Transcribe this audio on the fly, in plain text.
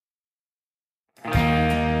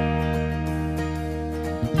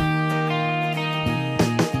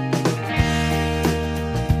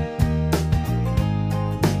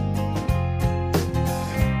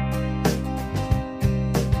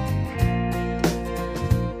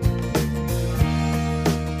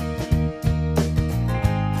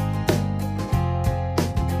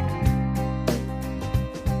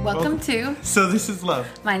Welcome to So This Is Love.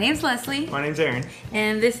 My name's Leslie. My name's Aaron.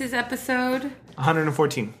 And this is episode...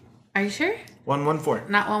 114. Are you sure?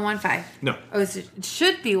 114. Not 115. No. Oh, it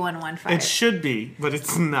should be 115. It should be, but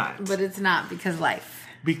it's not. But it's not because life.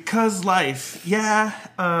 Because life. Yeah.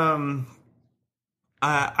 I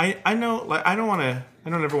know, like, I don't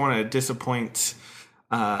ever want to disappoint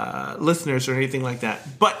listeners or anything like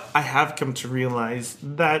that. But I have come to realize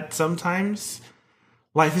that sometimes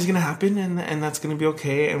life is going to happen and that's going to be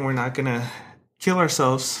okay. And we're not going to kill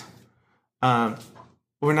ourselves. We're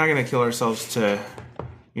not going to kill ourselves to,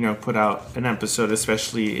 put out an episode,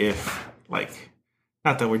 especially if, like,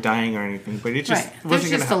 not that we're dying or anything, but it just right. There's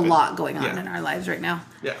just a lot going on in our lives right now.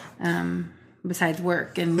 Yeah. Besides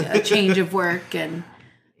work and a change of work and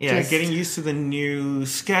getting used to the new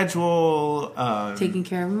schedule, taking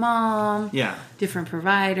care of mom. Yeah. Different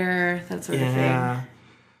provider, that sort of thing. Yeah.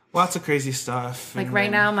 Lots of crazy stuff. Like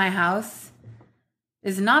right now, my house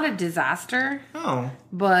is not a disaster. Oh.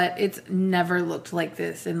 But it's never looked like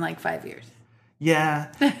this in like 5 years.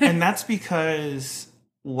 Yeah. And that's because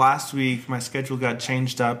last week my schedule got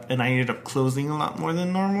changed up and I ended up closing a lot more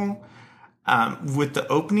than normal. With the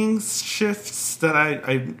opening shifts that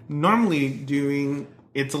I normally doing,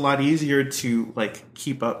 it's a lot easier to like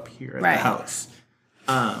keep up here at the house.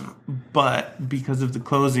 But because of the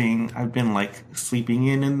closing, I've been like sleeping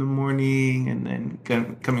in the morning and then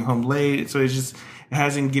coming home late. So it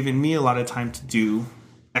hasn't given me a lot of time to do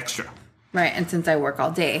extra. Right. And since I work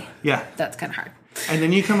all day, that's kind of hard. And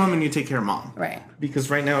then you come home and you take care of mom. Right. Because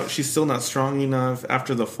right now she's still not strong enough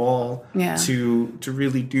after the fall to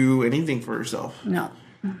really do anything for herself. No.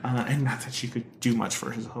 And not that she could do much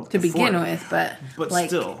for herself to begin with, but like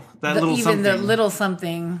still, that little even something. the little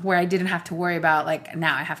something where I didn't have to worry about, like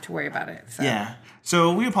now I have to worry about it. So. Yeah.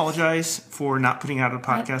 So we apologize for not putting out a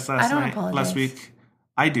podcast last week.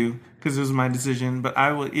 I do, because it was my decision, but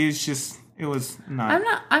it was not.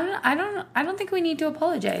 I don't think we need to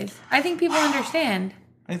apologize. I think people understand.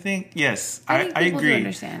 I think, yes, I think people agree. Do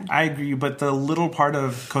understand. I agree, but the little part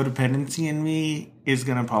of codependency in me is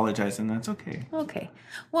going to apologize, and that's okay. Okay.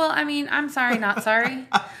 Well, I mean, I'm sorry, not sorry.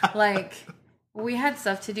 Like, we had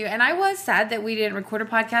stuff to do, and I was sad that we didn't record a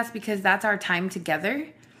podcast because that's our time together.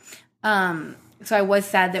 So I was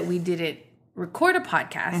sad that we didn't record a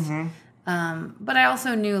podcast. Mm-hmm. But I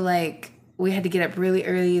also knew, like, we had to get up really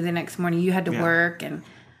early the next morning. You had to work, and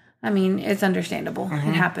I mean, it's understandable. Mm-hmm.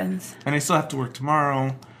 It happens. And I still have to work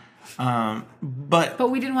tomorrow.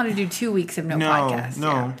 But we didn't want to do 2 weeks of no podcast.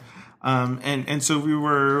 No. Yeah. And so we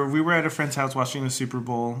were at a friend's house watching the Super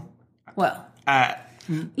Bowl. Well,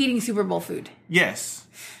 eating Super Bowl food. Yes.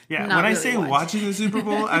 Yeah. Not when really I say watching the Super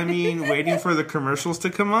Bowl, I mean waiting for the commercials to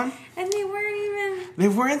come on. And they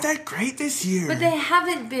weren't that great this year. But they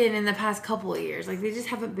haven't been in the past couple of years. Like, they just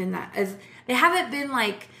haven't been they haven't been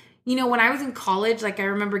like, when I was in college, like, I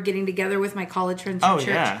remember getting together with my college friends from church.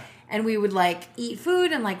 Yeah. And we would, like, eat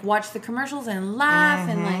food and, like, watch the commercials and laugh.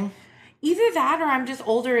 Mm-hmm. And, like, either that or I'm just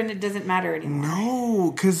older and it doesn't matter anymore.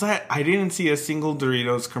 No, because I didn't see a single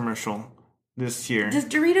Doritos commercial this year. Does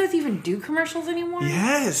Doritos even do commercials anymore?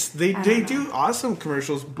 Yes, they do awesome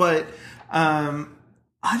commercials. But,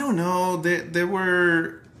 I don't know. There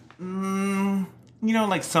were,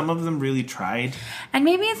 like some of them really tried. And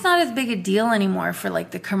maybe it's not as big a deal anymore for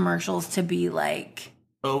like the commercials to be like...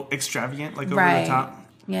 Oh, extravagant, like over the top?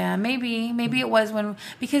 Yeah, maybe it was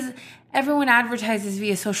because everyone advertises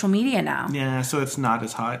via social media now. Yeah, so it's not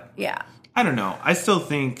as hot. Yeah. I don't know. I still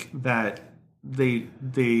think that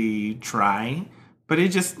they try, but it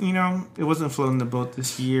just, it wasn't floating the boat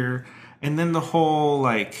this year. And then the whole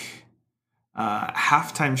like...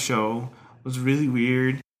 halftime show was really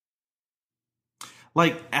weird.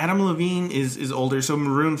 Like Adam Levine is older, so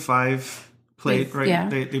Maroon 5 played, right? Yeah.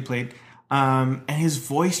 They played. And his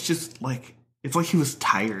voice just like it's like he was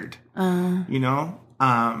tired.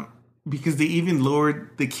 Because they even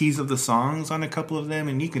lowered the keys of the songs on a couple of them,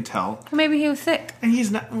 and you can tell. Maybe he was sick. And he's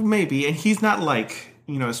not like,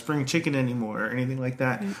 a spring chicken anymore or anything like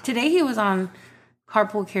that. Today he was on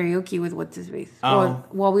Carpool Karaoke with What's His Face. Oh.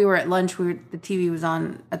 While we were at lunch, the TV was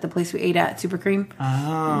on at the place we ate at, Super Cream.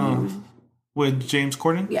 Oh. With James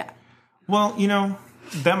Corden? Yeah. Well,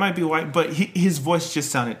 that might be why, but his voice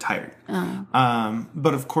just sounded tired. Oh.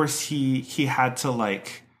 But of course he had to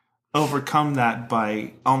like overcome that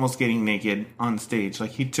by almost getting naked on stage.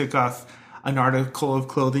 Like he took off an article of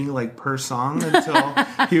clothing like per song until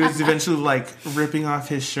he was eventually like ripping off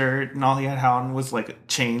his shirt, and all he had on was like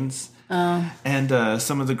chains. And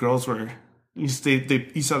some of the girls were, you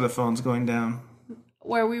saw the phones going down.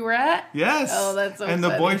 Where we were at? Yes. Oh, that's so And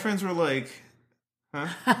funny. the boyfriends were like,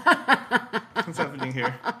 What's happening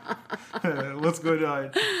here? What's going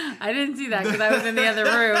on? I didn't see that because I was in the other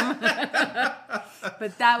room.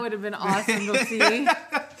 But that would have been awesome to see.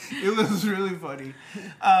 It was really funny.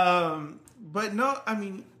 But no, I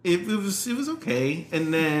mean, it was okay.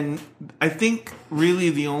 And then I think really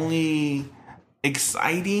the only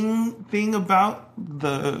exciting thing about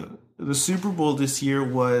the Super Bowl this year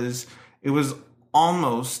was it was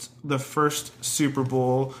almost the first Super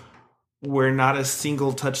Bowl where not a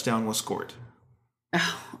single touchdown was scored.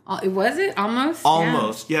 Oh, was it almost?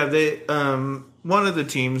 Almost, yeah. They one of the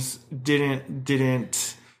teams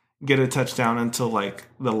didn't get a touchdown until like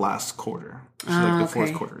the last quarter, so like the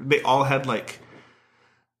fourth quarter. They all had like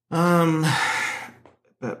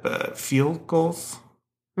field goals,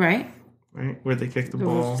 right, where they kicked the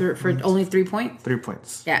ball for only 3 points. 3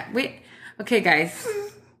 points. Yeah. Wait. Okay, guys.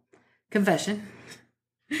 Confession.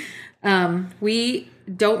 We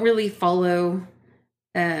don't really follow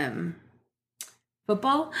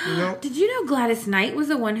football. Nope. Did you know Gladys Knight was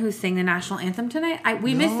the one who sang the national anthem tonight?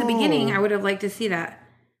 We missed the beginning. I would have liked to see that.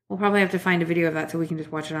 We'll probably have to find a video of that so we can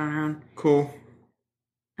just watch it on our own. Cool.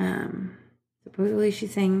 Supposedly she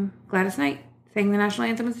sang, Gladys Knight sang the national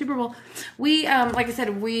anthem in Super Bowl. We, like I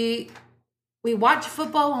said, we watch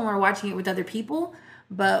football when we're watching it with other people,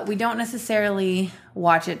 but we don't necessarily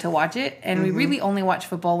watch it to watch it. And we really only watch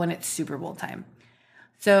football when it's Super Bowl time.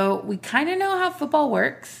 So we kind of know how football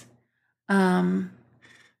works.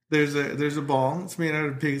 There's a ball. It's made out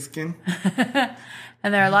of pigskin.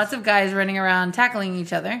 And there are lots of guys running around tackling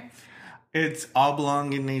each other. It's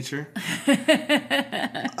oblong in nature. Let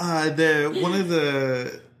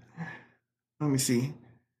me see.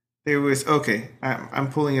 There was I'm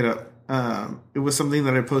pulling it up. It was something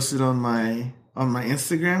that I posted on my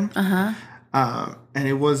Instagram. And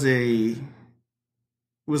it was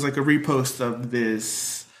like a repost of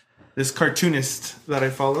this cartoonist that I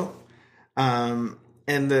follow. And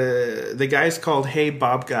the guy's called Hey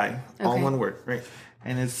Bob Guy, all one word, right?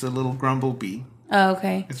 And it's a little grumblebee. Oh,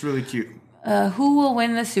 okay. It's really cute. Who will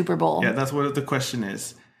win the Super Bowl? Yeah, that's what the question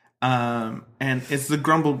is. And it's the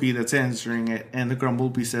grumblebee that's answering it. And the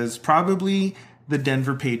grumblebee says, probably the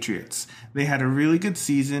Denver Patriots. They had a really good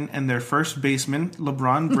season, and their first baseman,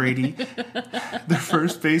 LeBron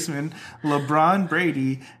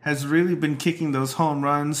Brady, has really been kicking those home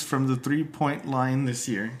runs from the 3-point line this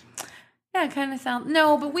year. Yeah, it kind of sounds...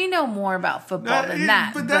 No, but we know more about football than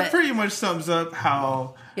that. But that pretty much sums up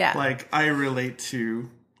how, I relate to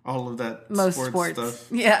all of that most sports stuff.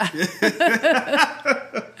 Yeah.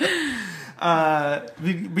 But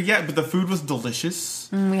the food was delicious.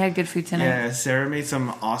 We had good food tonight. Yeah, Sarah made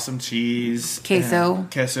some awesome cheese. Queso,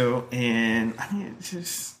 and I mean, it's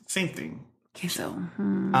just same thing. Queso.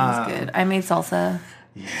 That's good. I made salsa.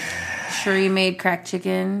 Yeah. Sheree made cracked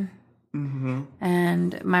chicken. Mm-hmm.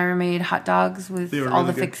 And Myra made hot dogs with all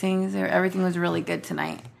the fixings. Everything was really good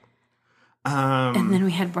tonight. And then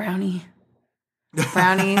we had brownies,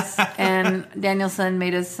 and Danielson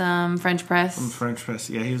made us some French press.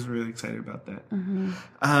 Yeah, he was really excited about that.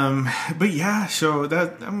 But yeah, so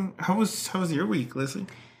that how was your week, Leslie?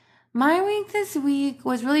 My week this week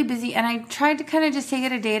was really busy, and I tried to kind of just take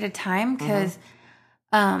it a day at a time because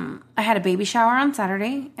I had a baby shower on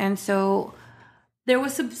Saturday, and so there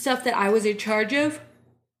was some stuff that I was in charge of.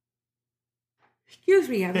 Excuse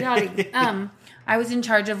me, I'm yawning. I was in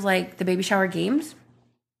charge of like the baby shower games.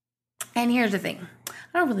 And here's the thing.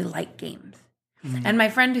 I don't really like games. And my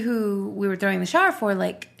friend who we were throwing the shower for,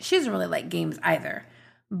 like, she doesn't really like games either.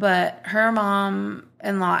 But her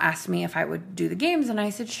mom-in-law asked me if I would do the games, and I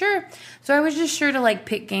said, sure. So I was just sure to, like,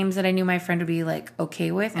 pick games that I knew my friend would be, like,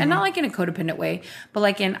 okay with. And not, like, in a codependent way, but,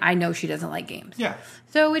 like, I know she doesn't like games. Yeah.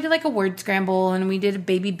 So we did, like, a word scramble, and we did a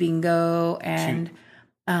baby bingo, and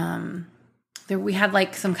we had,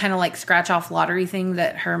 like, some kind of, like, scratch-off lottery thing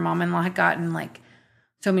that her mom-in-law had gotten, like,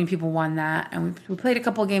 so many people won that. And we played a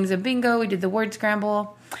couple of games of bingo. We did the word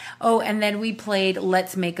scramble. Oh, and then we played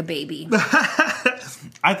Let's Make a Baby.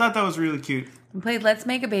 I thought that was really cute. We played Let's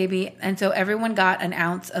Make a Baby. And so everyone got an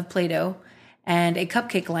ounce of Play-Doh and a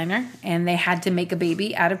cupcake liner. And they had to make a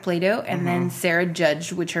baby out of Play-Doh. And then Sarah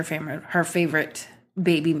judged which her favorite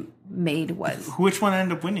baby made was. Which one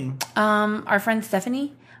ended up winning? Our friend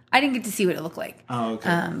Stephanie. I didn't get to see what it looked like. Oh,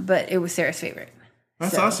 okay. But it was Sarah's favorite.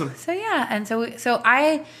 That's awesome. So yeah, and so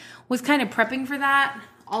I was kind of prepping for that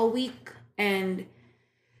all week, and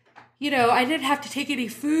I didn't have to take any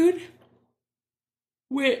food.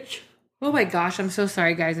 Which, oh my gosh, I'm so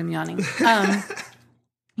sorry, guys, I'm yawning.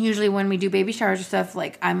 Usually when we do baby showers or stuff,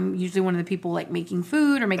 like I'm usually one of the people like making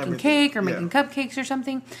food or making cake or making cupcakes or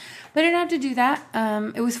something. But I didn't have to do that.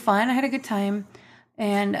 It was fun. I had a good time,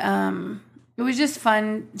 and It was just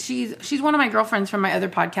fun. She's one of my girlfriends from my other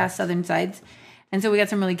podcast, Southern Sides. And so we got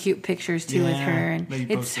some really cute pictures too with her. And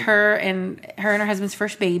it's her and her husband's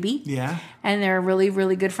first baby. Yeah. And they're really,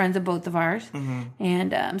 really good friends of both of ours. Mm-hmm.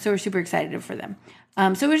 And so we're super excited for them.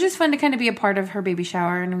 So it was just fun to kind of be a part of her baby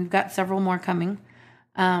shower. And we've got several more coming.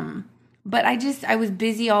 But I was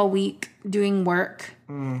busy all week doing work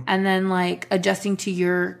and then like adjusting to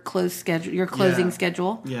your closing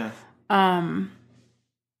schedule. Yeah.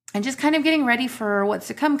 And just kind of getting ready for what's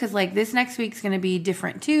to come. Cause like this next week's going to be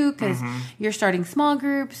different too. Cause you're starting small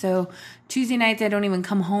group. So Tuesday nights, I don't even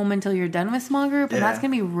come home until you're done with small group. And that's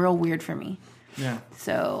going to be real weird for me. Yeah.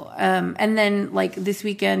 So, and then like this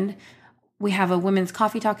weekend we have a women's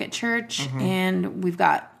coffee talk at church and we've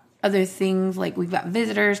got other things, like we've got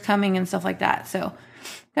visitors coming and stuff like that. So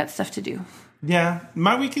got stuff to do. Yeah.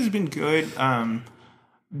 My week has been good.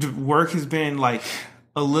 The work has been like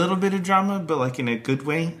a little bit of drama, but like in a good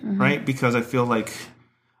way, right? Because I feel like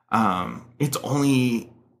it's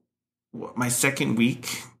only my second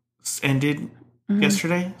week ended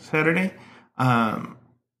yesterday, Saturday. And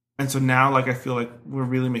so now like I feel like we're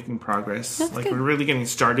really making progress. That's like good. we're really getting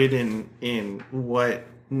started in what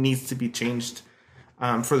needs to be changed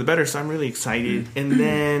for the better. So I'm really excited. And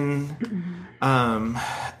then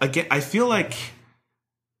again, I feel like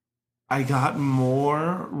I got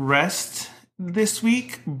more rest this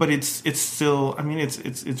week, but it's still, I mean,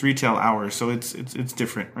 it's retail hours, so it's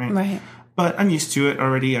different, right? Right. But I'm used to it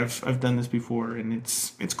already. I've done this before, and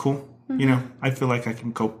it's cool. You know, I feel like I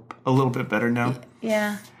can cope a little bit better now.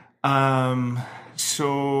 Yeah.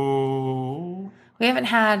 So we haven't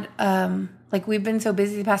had like we've been so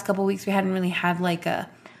busy the past couple of weeks, we hadn't really had like a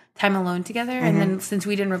time alone together. And then since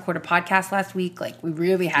we didn't record a podcast last week, like we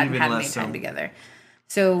really hadn't had any time together.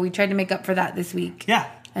 So we tried to make up for that this week. Yeah.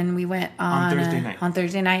 And we went on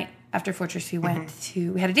Thursday night after Fortress. We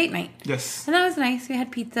had a date night. Yes. And that was nice. We had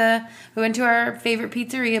pizza. We went to our favorite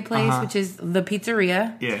pizzeria place, which is The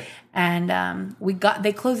Pizzeria. Yeah. And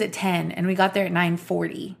they close at 10 and we got there at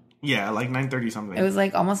 9:40. Yeah, like 9:30 something. It was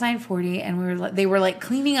like almost 9:40 and they were like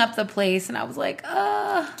cleaning up the place and I was like,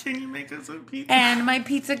 can you make us some pizza? And my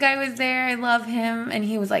pizza guy was there. I love him. And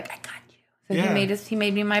he was like, I got you. So he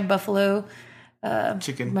made me my buffalo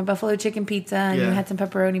chicken pizza, and we had some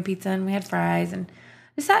pepperoni pizza, and we had fries, and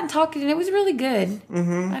we sat and talked, and it was really good.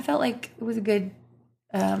 I felt like it was a good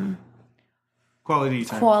quality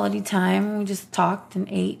time. We just talked and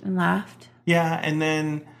ate and laughed. Yeah, and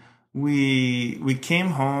then we came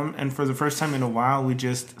home, and for the first time in a while, we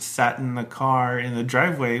just sat in the car in the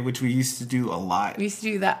driveway, which we used to do a lot. We used to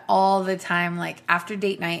do that all the time, like after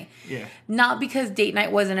date night. Yeah. Not because date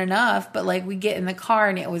night wasn't enough, but like we get in the car,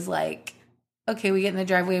 and it was like, okay, we get in the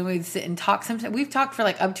driveway and we'd sit and talk. Sometimes we've talked for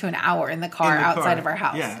like up to an hour in the car outside of our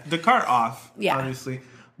house. Yeah, the car off, obviously.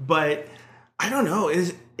 But I don't know.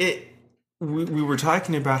 We were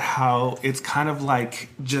talking about how it's kind of like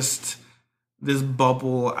just this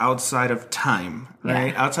bubble outside of time,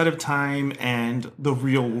 right? Yeah. Outside of time and the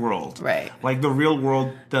real world. Right. Like the real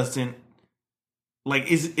world doesn't,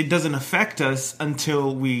 it doesn't affect us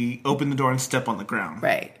until we open the door and step on the ground.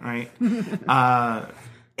 Right. Right.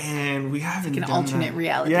 And we haven't like an done alternate that.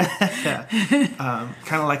 reality. Yeah.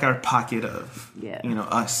 Kind of like our pocket of,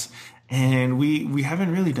 us. And we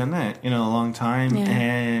haven't really done that in a long time. Yeah.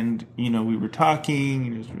 And, we were talking,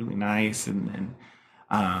 and it was really nice. And then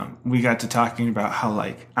we got to talking about how,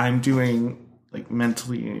 like, I'm doing, like,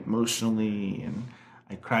 mentally, emotionally, and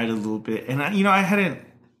I cried a little bit. And, I hadn't,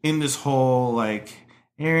 in this whole, like,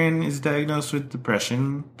 Aaron is diagnosed with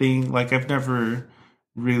depression thing, like, I've never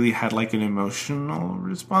really had like an emotional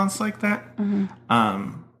response like that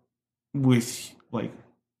with like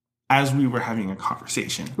as we were having a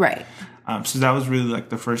conversation, right? So that was really like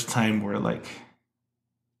the first time where like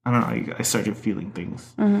I don't know, I started feeling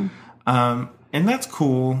things, and that's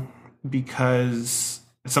cool because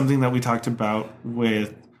it's something that we talked about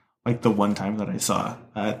with like the one time that I saw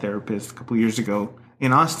a therapist a couple years ago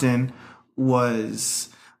in Austin was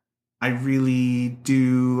I really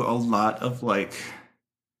do a lot of like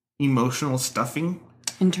emotional stuffing.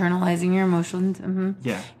 Internalizing your emotions.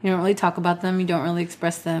 Yeah. You don't really talk about them. You don't really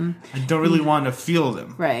express them. I don't really want to feel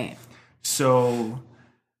them. Right. So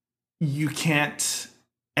you can't,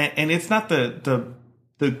 and it's not the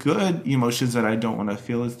good emotions that I don't want to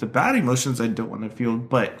feel. It's the bad emotions I don't want to feel.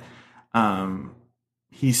 But the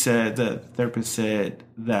therapist said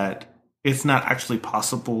that it's not actually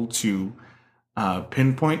possible to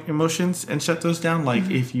pinpoint emotions and shut those down.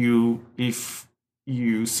 Like if you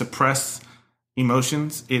suppress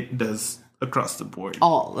emotions, it does across the board.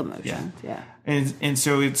 All emotions, yeah. And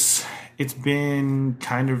so it's been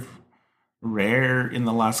kind of rare in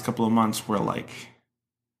the last couple of months where like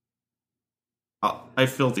I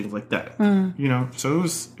feel things like that, you know. So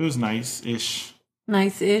it was nice-ish.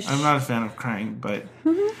 Nice-ish. I'm not a fan of crying, but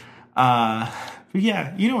but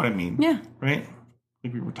yeah, you know what I mean. Yeah. Right.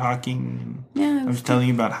 Like we were talking, and Yeah. I was telling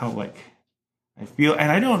you about how like I feel,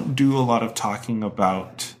 and I don't do a lot of talking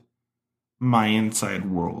about my inside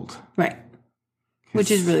world. Right. Which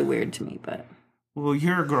is really weird to me, but. Well,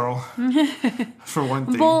 you're a girl, for one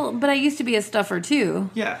thing. Well, but I used to be a stuffer too.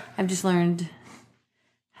 Yeah. I've just learned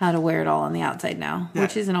how to wear it all on the outside now,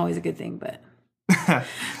 which isn't always a good thing, but.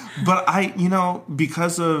 But I, you know,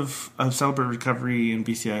 because of Celebrate Recovery and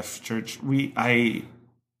BCF Church,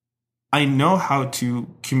 I know how to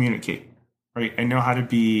communicate, right? I know how to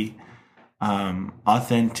be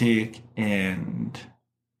authentic and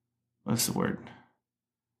what's the word?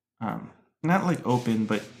 Not like open,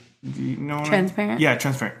 but you know, Transparent. Yeah,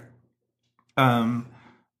 transparent.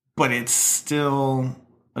 But it's still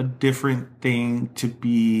a different thing to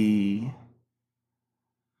be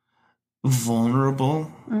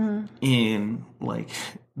vulnerable in like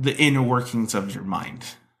the inner workings of your mind,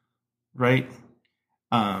 right?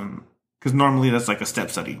 Because normally that's like a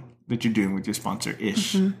step study that you're doing with your sponsor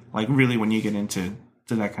ish, like really when you get into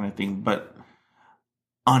that kind of thing. But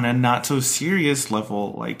on a not so serious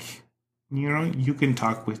level, like, you know, you can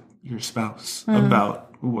talk with your spouse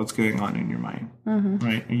about what's going on in your mind,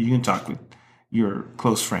 right? And you can talk with your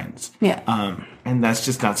close friends, and that's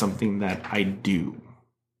just not something that I do.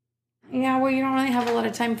 Yeah, well, you don't really have a lot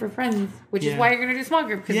of time for friends, which is why you're going to do small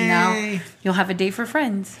group, because now you'll have a day for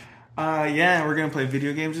friends. Yeah, we're going to play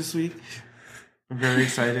video games this week. I'm very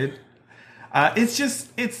excited.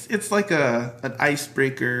 It's like an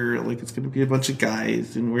icebreaker. Like, it's going to be a bunch of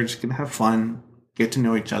guys, and we're just going to have fun, get to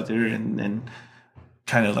know each other, and then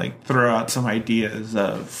kind of like throw out some ideas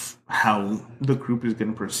of how the group is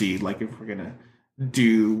going to proceed. Like, if we're going to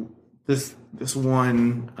do this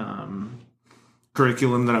one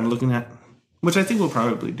curriculum that I'm looking at, which I think we'll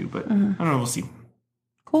probably do, but I don't know, we'll see.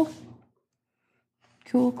 Cool.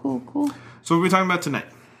 So what are we talking about tonight?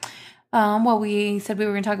 Well, we said we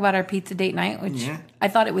were going to talk about our pizza date night, which I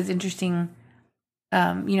thought it was interesting,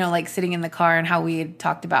 you know, like sitting in the car and how we had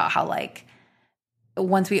talked about how like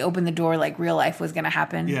once we opened the door, like real life was going to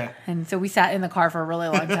happen. Yeah. And so we sat in the car for a really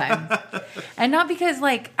long time. And not because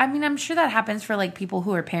like, I mean, I'm sure that happens for like people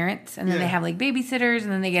who are parents and then they have like babysitters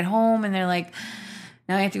and then they get home and they're like,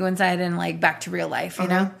 now I have to go inside and like back to real life, you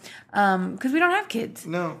know? Because we don't have kids.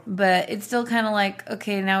 No. But it's still kind of like,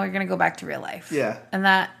 okay, now we're going to go back to real life. Yeah. And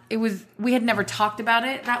that we had never talked about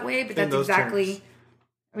it that way, but that's exactly terms.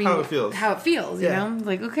 I mean, how it feels, you know?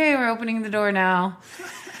 Like, okay, we're opening the door now.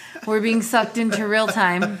 We're being sucked into real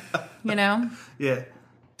time, you know? Yeah.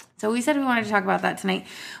 So we said we wanted to talk about that tonight.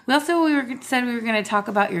 We said we were going to talk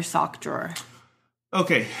about your sock drawer.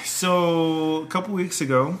 Okay, so a couple weeks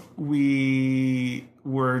ago, we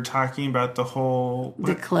were talking about the whole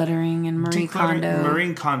decluttering and Marie Kondo.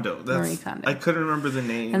 Marie Kondo. Marie Kondo. I couldn't remember the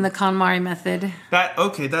name. And the KonMari method.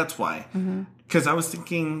 That's why. Because I was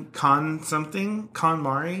thinking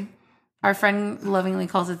KonMari. Our friend lovingly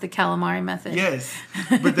calls it the calamari method. Yes,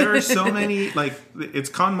 but there are so many, like,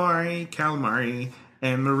 it's KonMari, calamari,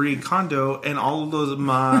 and Marie Kondo, and all of those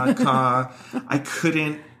I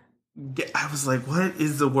couldn't. I was like, what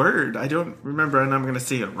is the word? I don't remember, and I'm going to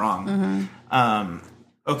say it wrong.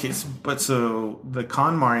 Okay, so the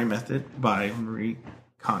KonMari method by Marie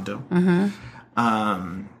Kondo.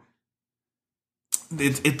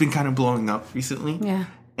 It's been kind of blowing up recently. Yeah.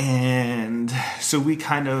 And so we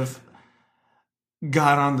kind of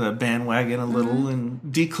got on the bandwagon a little and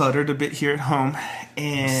decluttered a bit here at home.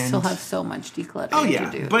 And still have so much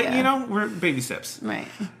decluttering to do. But, you know, we're baby steps. Right.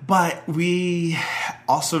 But we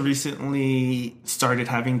also recently started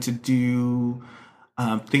having to do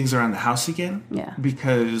things around the house again. Yeah.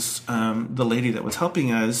 Because the lady that was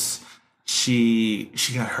helping us, she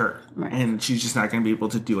got hurt. Right. And she's just not going to be able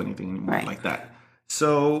to do anything anymore like that.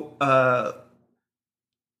 So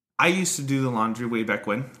I used to do the laundry way back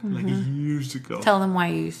when, like years ago. Tell them why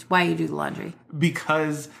you do the laundry.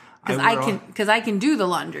 Because I can do the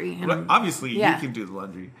laundry. Well, obviously, you can do the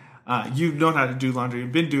laundry. You've known how to do laundry.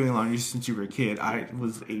 You've been doing laundry since you were a kid. I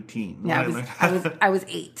was 18. Yeah, I was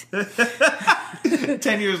 8.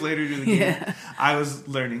 10 years later, doing the game, I was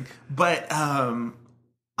learning. But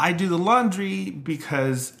I do the laundry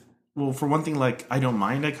because, well, for one thing, like, I don't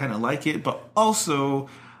mind. I kind of like it. But also,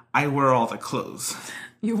 I wear all the clothes.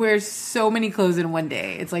 You wear so many clothes in one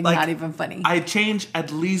day. It's like not even funny. I change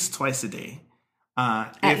at least twice a day.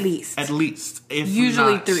 At least. If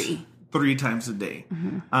usually not 3. 3 times a day.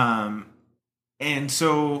 And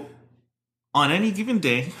so on any given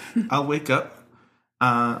day, I'll wake up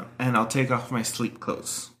and I'll take off my sleep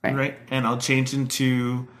clothes, right? And I'll change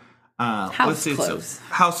into house clothes.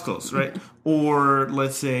 House clothes, right? Or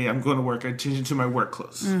let's say I'm going to work, I change into my work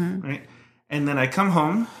clothes, right? And then I come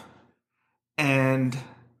home and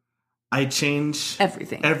I change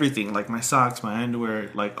everything, like my socks, my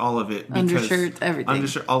underwear, like all of it. Undershirts, everything.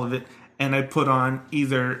 Undershirt, all of it. And I put on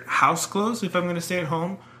either house clothes if I'm going to stay at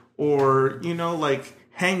home, or, like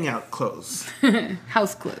hangout clothes.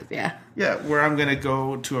 House clothes, yeah. Yeah, where I'm going to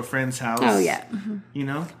go to a friend's house. Oh, yeah.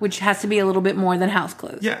 Which has to be a little bit more than house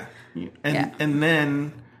clothes. Yeah. And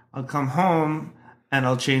then I'll come home and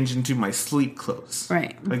I'll change into my sleep clothes.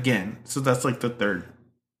 Right. Again. So that's like the third.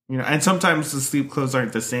 And sometimes the sleep clothes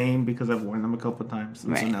aren't the same because I've worn them a couple of times.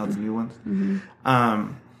 And so now it's new ones.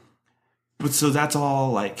 Mm-hmm. But so that's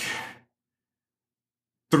all like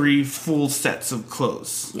 3 full sets of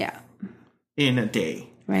clothes. Yeah. In a day.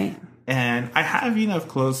 Right. And I have enough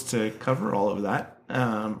clothes to cover all of that.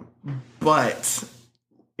 But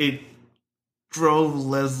it drove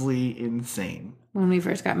Leslie insane. When we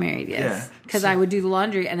first got married, yes. Because I would do the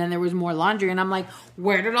laundry, and then there was more laundry, and I'm like,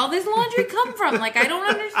 where did all this laundry come from? Like, I don't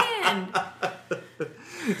understand.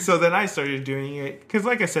 So then I started doing it. Because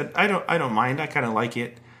like I said, I don't mind. I kind of like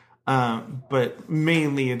it. But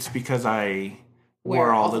mainly it's because I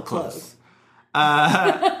wear all the clothes.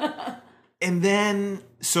 And then,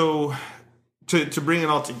 so to bring it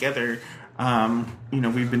all together,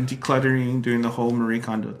 we've been decluttering, doing the whole Marie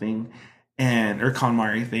Kondo thing, or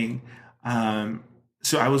KonMari thing.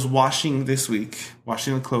 So I was washing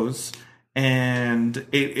the clothes, and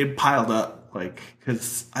it piled up, like,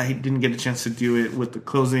 because I didn't get a chance to do it with the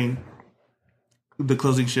closing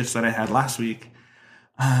shifts that I had last week.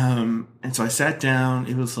 And so I sat down.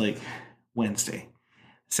 It was like Wednesday.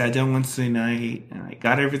 Sat down Wednesday night, and I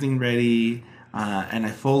got everything ready, and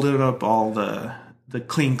I folded up all the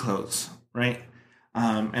clean clothes, right?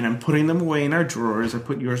 And I'm putting them away in our drawers. I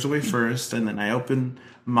put yours away first, and then I open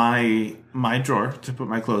my drawer to put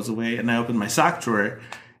my clothes away, and I open my sock drawer.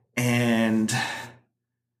 And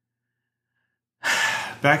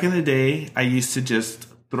back in the day, I used to just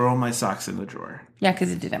throw my socks in the drawer. Yeah,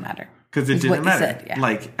 because it didn't matter. Because it didn't matter. Said, yeah.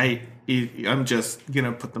 Like, I'm just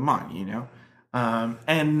gonna put them on,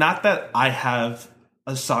 And not that I have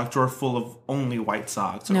a sock drawer full of only white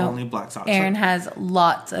socks or only black socks. Aaron has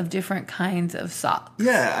lots of different kinds of socks.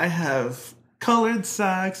 Yeah, I have colored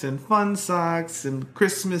socks and fun socks and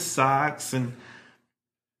Christmas socks and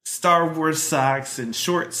Star Wars socks and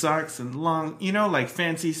short socks and long, like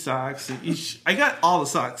fancy socks. I got all the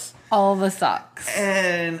socks. All the socks.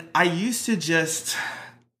 And I used to just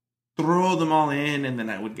throw them all in and then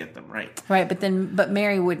I would get them, right? Right, but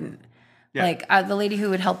Mary wouldn't. Yeah. Like, the lady who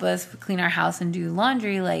would help us clean our house and do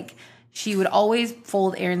laundry, like, she would always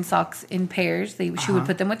fold Aaron's socks in pairs. She would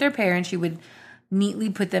put them with their pair, and she would neatly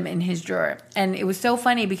put them in his drawer. And it was so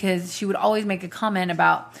funny because she would always make a comment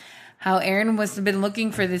about how Aaron must have been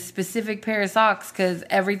looking for this specific pair of socks because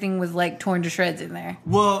everything was, like, torn to shreds in there.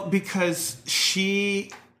 Well, because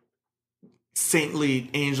she, saintly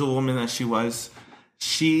angel woman that she was,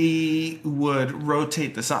 she would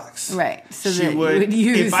rotate the socks. Right. So she that would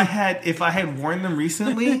use... If I had worn them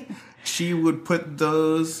recently, she would put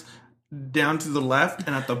those down to the left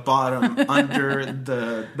and at the bottom under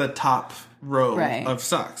the top row of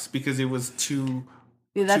socks because it was too...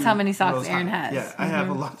 Yeah, that's how many socks Aaron has. Yeah, I have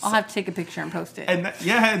a lot of socks. I'll have to take a picture and post it. And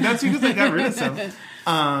that's because I got rid of some.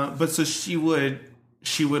 But so she would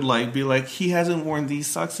like be like, he hasn't worn these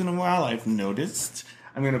socks in a while, I've noticed.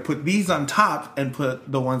 I'm going to put these on top and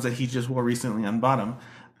put the ones that he just wore recently on bottom.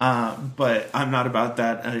 But I'm not about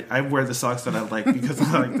that. I wear the socks that I like because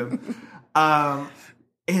I like them.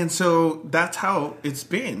 And so that's how it's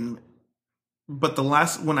been. But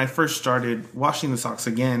when I first started washing the socks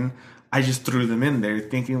again, I just threw them in there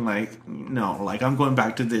thinking like, no, like I'm going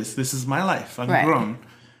back to this. This is my life. I'm grown.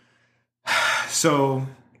 So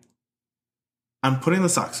I'm putting the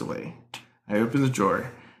socks away. I open the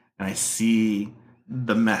drawer and I see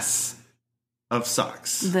the mess of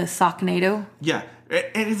socks. The Socknado? Yeah.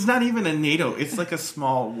 And it's not even a NATO. It's like a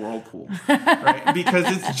small whirlpool. Right? Because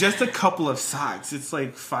it's just a couple of socks. It's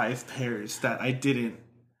like 5 pairs that I didn't.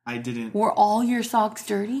 Were all your socks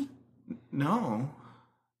dirty? No.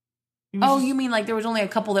 You mean like there was only a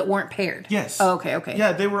couple that weren't paired? Yes. Oh, okay.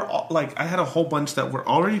 Yeah, they were all, like, I had a whole bunch that were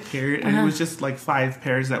already paired, and it was just like 5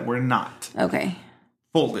 pairs that were not. Okay.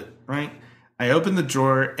 Folded, right? I open the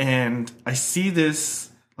drawer, and I see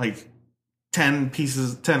this, like, 10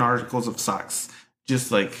 articles of socks,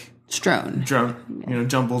 just like... Strewn.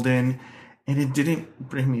 Jumbled in, and it didn't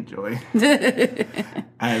bring me joy,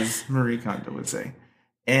 as Marie Kondo would say.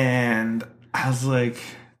 And I was like,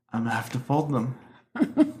 I'm gonna have to fold them.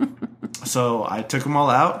 So I took them all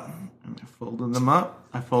out and I folded them up.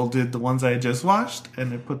 I folded the ones I had just washed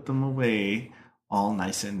and I put them away all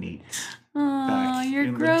nice and neat. Oh, you're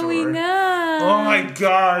in the growing drawer. up. Oh my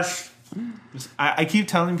gosh. I keep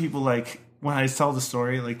telling people, like, when I tell the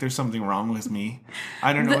story, like, there's something wrong with me.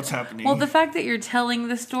 I don't know what's happening. Well, the fact that you're telling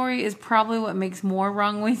the story is probably what makes more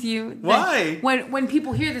wrong with you. Why? When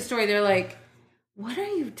people hear the story, they're like, what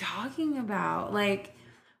are you talking about? Like,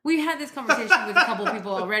 we had this conversation with a couple of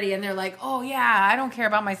people already, and they're like, oh, yeah, I don't care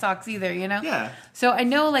about my socks either, you know? Yeah. So I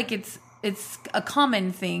know, like, it's a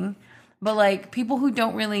common thing, but, like, people who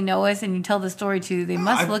don't really know us and you tell the story to, they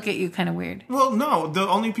must look at you kind of weird. Well, no. The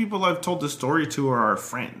only people I've told the story to are our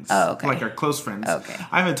friends. Oh, okay. Like, our close friends. Okay.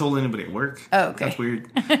 I haven't told anybody at work. Oh, okay. That's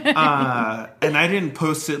weird. And I didn't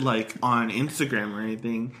post it, like, on Instagram or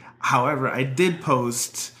anything. However, I did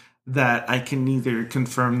post that I can neither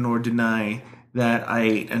confirm nor deny that I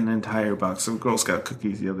ate an entire box of Girl Scout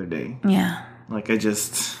cookies the other day. Yeah. Like, I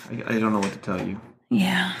don't know what to tell you.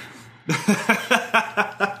 Yeah.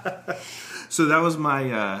 So that was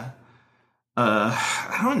my,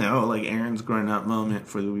 I don't know, like Aaron's growing up moment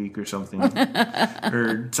for the week or something.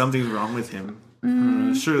 Or something's wrong with him.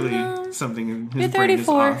 Surely something in his You're brain is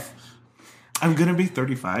 34. off. I'm going to be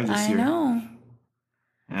 35 this year. I know.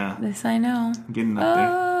 Yeah. This I know. I'm getting up there.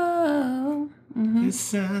 Oh. Mm-hmm.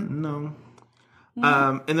 Yes, I know.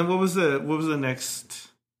 And then what was the next?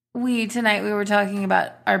 Tonight we were talking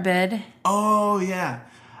about our bed. Oh, yeah.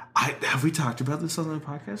 Have we talked about this on the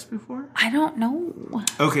podcast before? I don't know.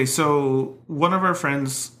 Okay, so one of our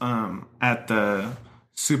friends at the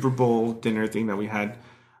Super Bowl dinner thing that we had,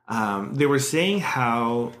 they were saying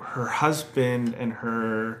how her husband and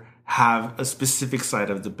her have a specific side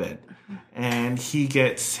of the bed. And he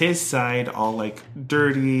gets his side all, like,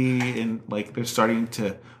 dirty and, like, they're starting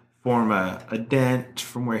to form a dent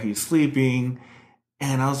from where he's sleeping.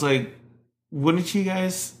 And I was like, wouldn't you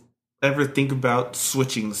guys ever think about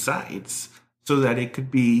switching sides so that it could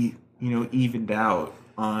be, evened out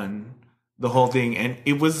on the whole thing? And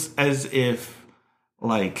it was as if,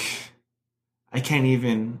 like,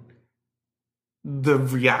 the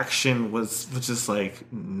reaction was just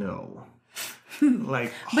like, no.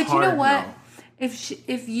 Like, but you know what? No.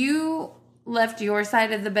 If you left your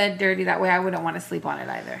side of the bed dirty that way, I wouldn't want to sleep on it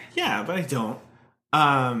either. Yeah, but I don't.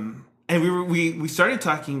 And we started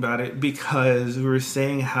talking about it because we were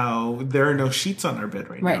saying how there are no sheets on our bed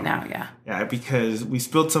right now. Right now, yeah. Yeah, because we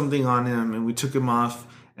spilled something on him and we took him off,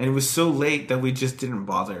 and it was so late that we just didn't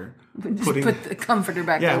bother. Put the comforter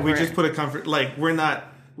back. Yeah, over we just it. put a comfort. Like, we're not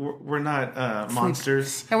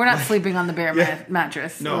monsters. And we're not sleeping on the bare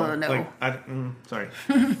mattress. No, oh, no. Sorry.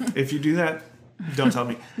 If you do that, don't tell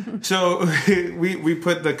me. So we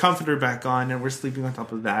put the comforter back on and we're sleeping on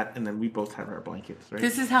top of that, and then we both have our blankets, right?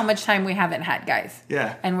 This is how much time we haven't had, guys.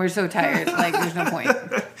 Yeah. And we're so tired. Like, there's no point.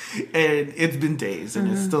 And it's been days and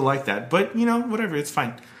it's still like that. But, whatever, it's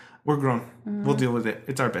fine. We're grown. We'll deal with it.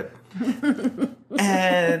 It's our bed.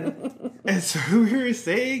 and so we were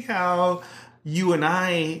saying how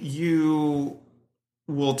you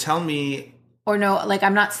will tell me, or no, like,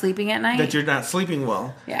 I'm not sleeping at night. that you're not sleeping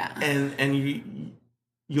well. Yeah. And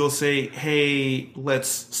you'll say, hey,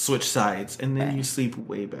 let's switch sides. And then you sleep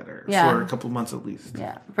way better for a couple of months at least.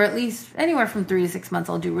 Yeah. For at least anywhere from 3 to 6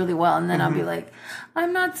 months, I'll do really well. And then I'll be like,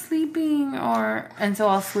 I'm not sleeping. And so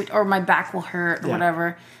I'll switch, or my back will hurt or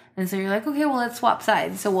whatever. And so you're like, okay, well, let's swap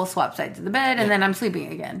sides. So we'll swap sides of the bed, and then I'm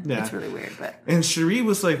sleeping again. Yeah. It's really weird. And Cherie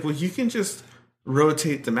was like, well, you can just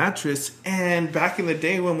rotate the mattress. And back in the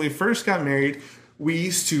day when we first got married, we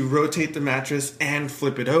used to rotate the mattress and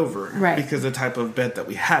flip it over. Right. Because the type of bed that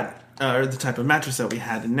we had, or the type of mattress that we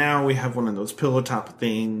had. And now we have one of those pillow top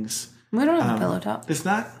things. We don't have a pillow top. It's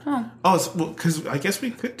not? Oh, because I guess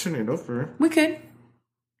we could turn it over. We could.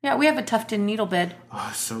 Yeah, we have a Tufton needle bed. Oh,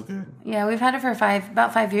 it's so good. Yeah, we've had it for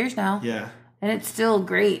about 5 years now. Yeah. And it's still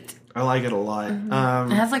great. I like it a lot.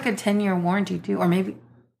 It has like a 10-year warranty too, or maybe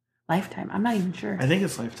lifetime. I'm not even sure. I think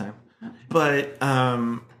it's lifetime. But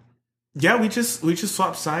yeah, we just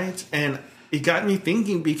swapped sides, and it got me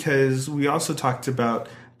thinking because we also talked about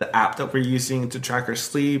the app that we're using to track our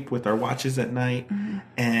sleep with our watches at night,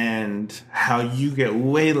 and how you get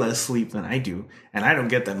way less sleep than I do, and I don't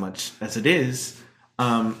get that much as it is.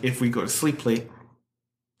 If we go to sleep late,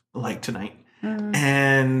 like tonight.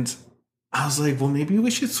 And I was like, well, maybe we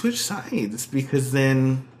should switch sides, because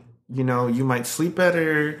then, you might sleep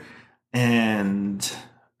better, and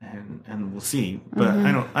we'll see. But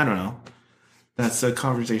I don't know. That's a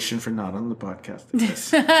conversation for not on the podcast, I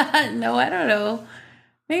guess. No, I don't know.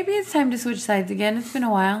 Maybe it's time to switch sides again. It's been a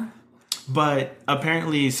while. But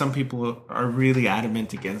apparently some people are really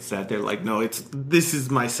adamant against that. They're like, no, this is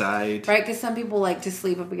my side. Right, because some people like to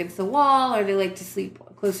sleep up against the wall, or they like to sleep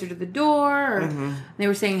closer to the door. Or they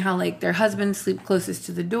were saying how like their husbands sleep closest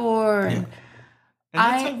to the door.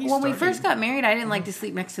 And when we first got married, I didn't like to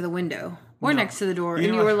sleep next to the window or next to the door. And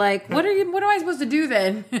you were like, what am I supposed to do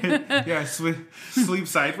then? Yeah, sleep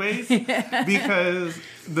sideways. Because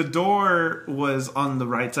the door was on the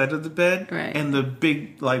right side of the bed. Right. And the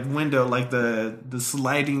big like window, like the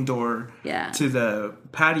sliding door to the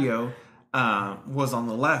patio was on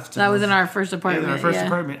the left. That was in our first apartment. In our first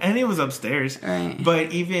apartment. And it was upstairs. Right.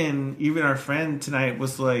 But even our friend tonight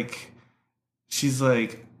was like, she's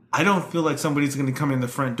like, I don't feel like somebody's going to come in the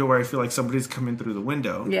front door. I feel like somebody's coming through the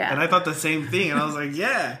window. Yeah. And I thought the same thing. And I was like,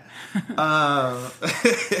 yeah.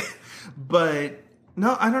 But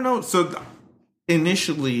no, I don't know. So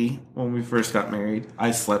initially, when we first got married,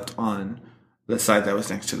 I slept on the side that was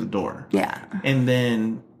next to the door. Yeah. And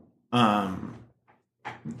then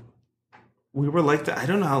we were like that. I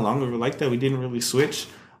don't know how long we were like that. We didn't really switch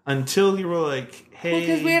until you were like, hey.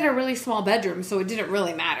 Because we had a really small bedroom, so it didn't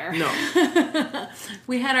really matter. No.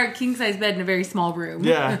 We had our king-size bed in a very small room.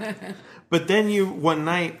 Yeah. But then one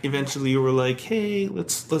night, eventually you were like, hey,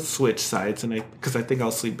 let's switch sides. Because I think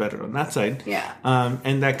I'll sleep better on that side. Yeah.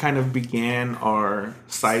 And that kind of began our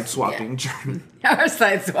side swapping journey. Our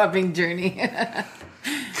side swapping journey.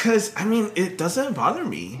 Because, I mean, it doesn't bother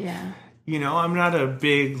me. Yeah. You know, I'm not a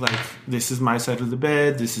big, like, this is my side of the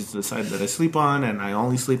bed, this is the side that I sleep on, and I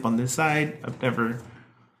only sleep on this side. I've never,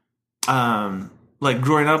 like,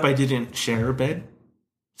 growing up, I didn't share a bed.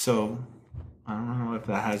 So, I don't know if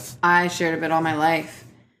that has... I shared a bed all my life.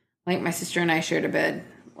 Like, my sister and I shared a bed,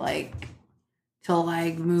 like, till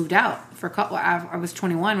I moved out. I was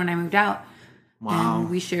 21 when I moved out. Wow. And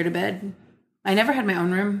we shared a bed. I never had my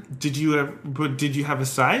own room. Did you have a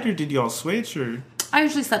side, or did you all switch, or... I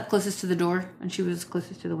usually slept closest to the door, and she was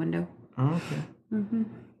closest to the window. Oh, okay. Mm-hmm.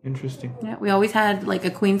 Interesting. Yeah, we always had, like, a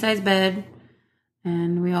queen-size bed,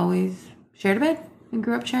 and we always shared a bed and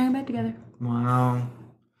grew up sharing a bed together. Wow.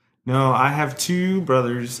 No, I have 2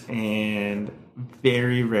 brothers, and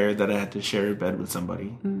very rare that I had to share a bed with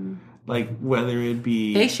somebody. Mm. Like, whether it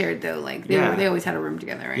be... They shared, though. Like, they always had a room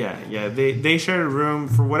together, right? Yeah. They shared a room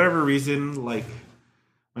for whatever reason. Like,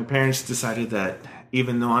 my parents decided that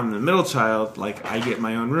even though I'm the middle child, like, I get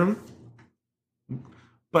my own room.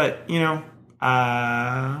 But, you know,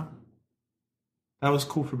 that was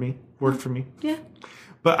cool for me. Worked for me. Yeah.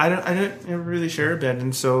 But I didn't ever really share a bed.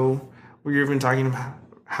 And so we were even talking about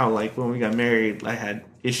how, like, when we got married, I had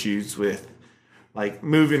issues with, like,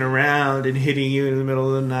 moving around and hitting you in the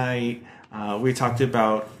middle of the night. We talked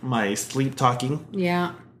about my sleep talking.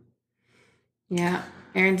 Yeah. Yeah.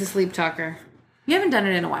 Aaron's a sleep talker. You haven't done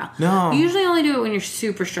it in a while. No. You usually only do it when you're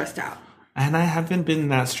super stressed out. And I haven't been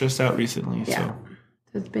that stressed out recently, yeah. So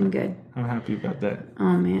it's been good. I'm happy about that.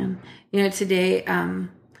 Oh, man. You know, today,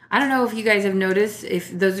 I don't know if you guys have noticed, if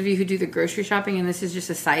those of you who do the grocery shopping, and this is just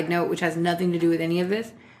a side note, which has nothing to do with any of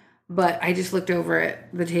this, but I just looked over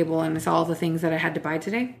at the table and saw all the things that I had to buy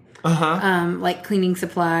today. Uh-huh. Like cleaning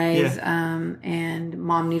supplies, and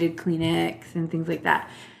mom needed Kleenex and things like that.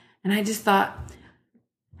 And I just thought,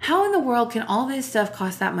 how in the world can all this stuff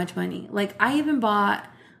cost that much money? Like, I even bought,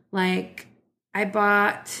 I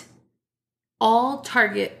bought all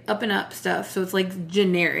Target up and up stuff. So it's like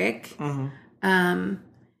generic. Mm-hmm.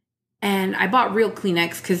 And I bought real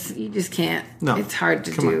Kleenex because you just can't. No. It's hard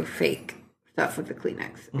to do fake stuff with the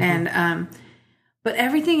Kleenex. Mm-hmm. And, but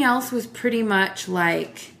everything else was pretty much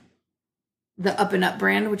like the Up and Up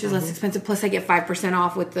brand, which is less expensive. Plus, I get 5%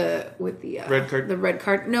 off with the red card. The red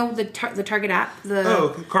card. No, the Target app.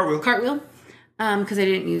 Cartwheel. Because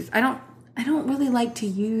I don't really like to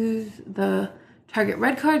use the Target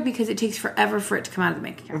red card because it takes forever for it to come out of the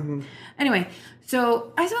bank account. Mm-hmm. Anyway,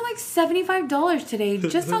 so I spent like $75 today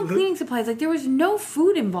just on cleaning supplies. Like, there was no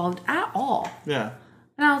food involved at all. Yeah.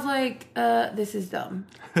 And I was like, this is dumb.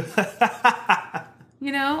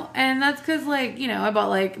 You know? And that's because, like, you know, I bought,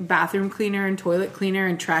 like, bathroom cleaner and toilet cleaner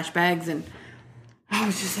and trash bags. And I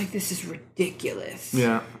was just like, this is ridiculous.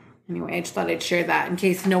 Yeah. Anyway, I just thought I'd share that in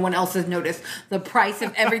case no one else has noticed the price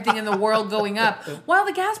of everything in the world going up. While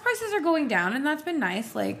the gas prices are going down, and that's been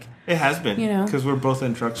nice. Like, it has been. You know? Because we're both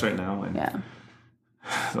in trucks right now. And yeah.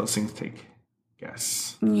 Those things take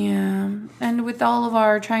gas. Yeah. And with all of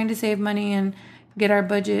our trying to save money and get our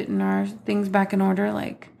budget and our things back in order,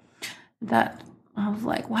 like, that... I was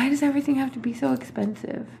like, why does everything have to be so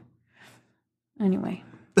expensive? Anyway,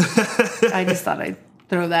 I just thought I'd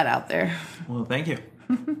throw that out there. Well, thank you.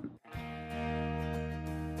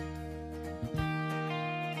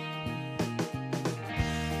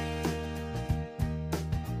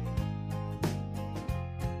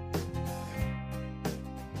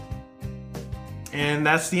 And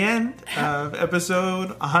that's the end of episode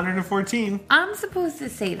 114. I'm supposed to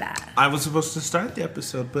say that. I was supposed to start the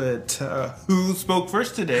episode, but who spoke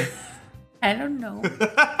first today? I don't know.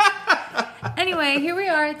 Anyway, here we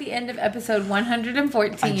are at the end of episode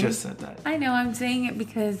 114. I just said that. I know, I'm saying it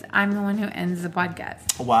because I'm the one who ends the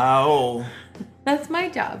podcast. Wow. That's my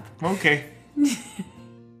job. Okay.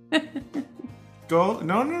 Go.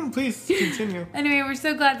 No, please continue. Anyway, we're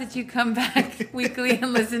so glad that you come back weekly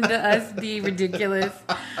and listen to us be ridiculous.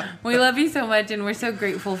 We love you so much, and we're so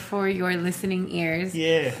grateful for your listening ears.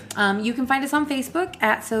 Yeah. You can find us on Facebook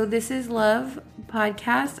at So This Is Love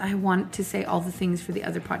Podcast. I want to say all the things for the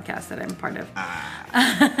other podcast that I'm a part of.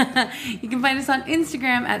 You can find us on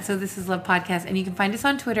Instagram at So This Is Love Podcast, and you can find us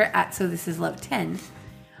on Twitter at So This Is Love 10.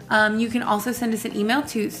 You can also send us an email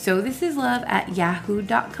to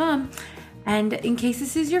sothislove@yahoo.com. And in case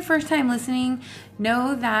this is your first time listening,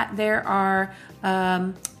 know that there are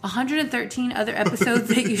 113 other episodes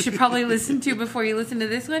that you should probably listen to before you listen to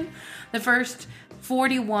this one. The first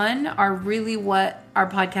 41 are really what our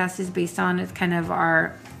podcast is based on. It's kind of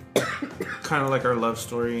our... kind of like our love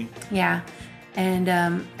story. Yeah. And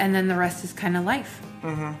then the rest is kind of life.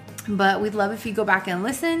 Mm-hmm. But we'd love if you go back and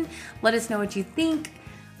listen. Let us know what you think.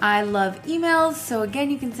 I love emails. So again,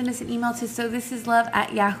 you can send us an email to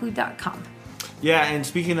sothislove@yahoo.com. Yeah, and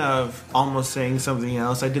speaking of almost saying something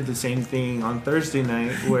else, I did the same thing on Thursday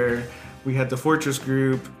night where we had the Fortress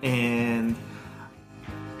group, and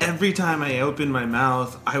every time I opened my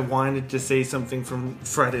mouth, I wanted to say something from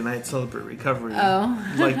Friday Night Celebrate Recovery. Oh.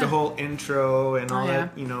 Like the whole intro and all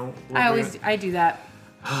that, you know. I do that.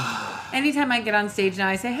 Anytime I get on stage now,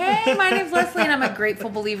 I say, hey, my name's Leslie, and I'm a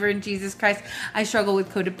grateful believer in Jesus Christ. I struggle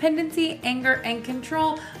with codependency, anger, and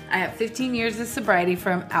control. I have 15 years of sobriety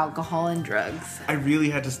from alcohol and drugs. I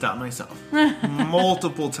really had to stop myself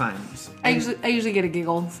multiple times. I usually get a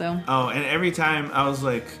giggle, so. Oh, and every time I was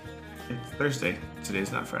like, it's Thursday.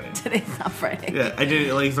 Today's not Friday. Today's not Friday. Yeah, I did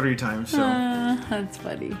it like 3 times, so. That's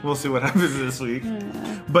funny. We'll see what happens this week.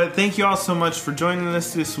 But thank you all so much for joining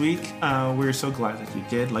us this week. We're so glad that you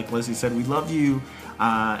did. Like Leslie said, we love you.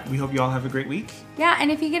 We hope you all have a great week. Yeah,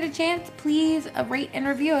 and if you get a chance, please rate and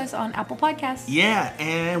review us on Apple Podcasts. Yeah,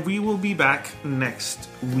 and we will be back next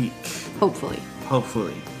week. Hopefully.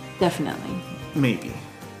 Hopefully. Definitely. Maybe.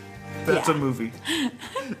 That's a movie.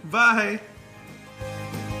 Bye.